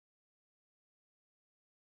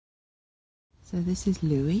So this is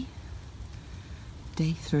Louis,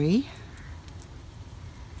 day 3.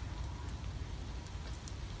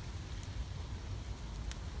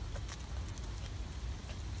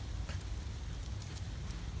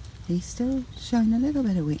 He's still showing a little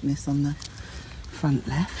bit of weakness on the front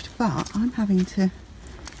left, but I'm having to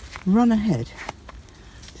run ahead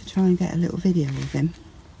to try and get a little video of him,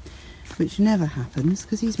 which never happens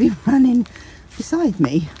because he's been running beside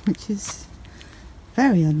me, which is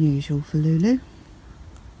very unusual for Lulu.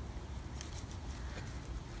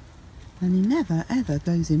 And he never ever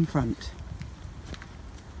goes in front.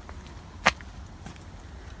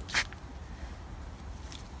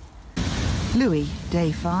 Louis,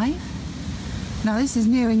 day 5. Now this is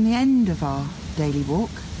nearing the end of our daily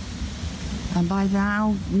walk, and by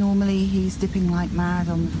now normally he's dipping like mad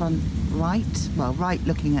on the front right, well, right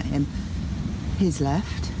looking at him, his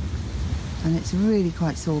left, and it's really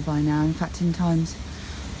quite sore by now. In fact, in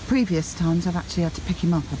previous times I've actually had to pick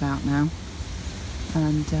him up about now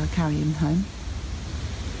and carry him home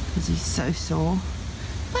because he's so sore.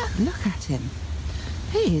 But look at him,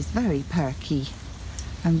 he is very perky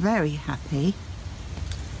and very happy,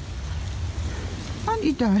 aren't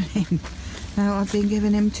you, darling? Now I've been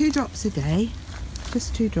giving him 2 drops a day,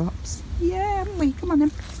 just 2 drops, yeah, haven't we? Come on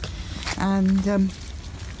in. And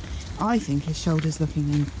I think his shoulder's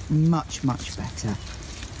looking much better.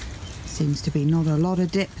 Seems to be not a lot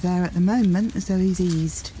of dip there at the moment, so he's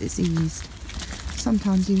eased. It's eased.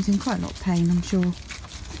 Sometimes he was in quite a lot of pain, I'm sure.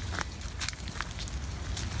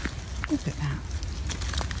 Look at that.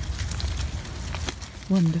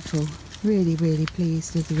 Wonderful. Really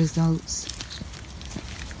pleased with the results.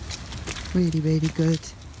 Really good.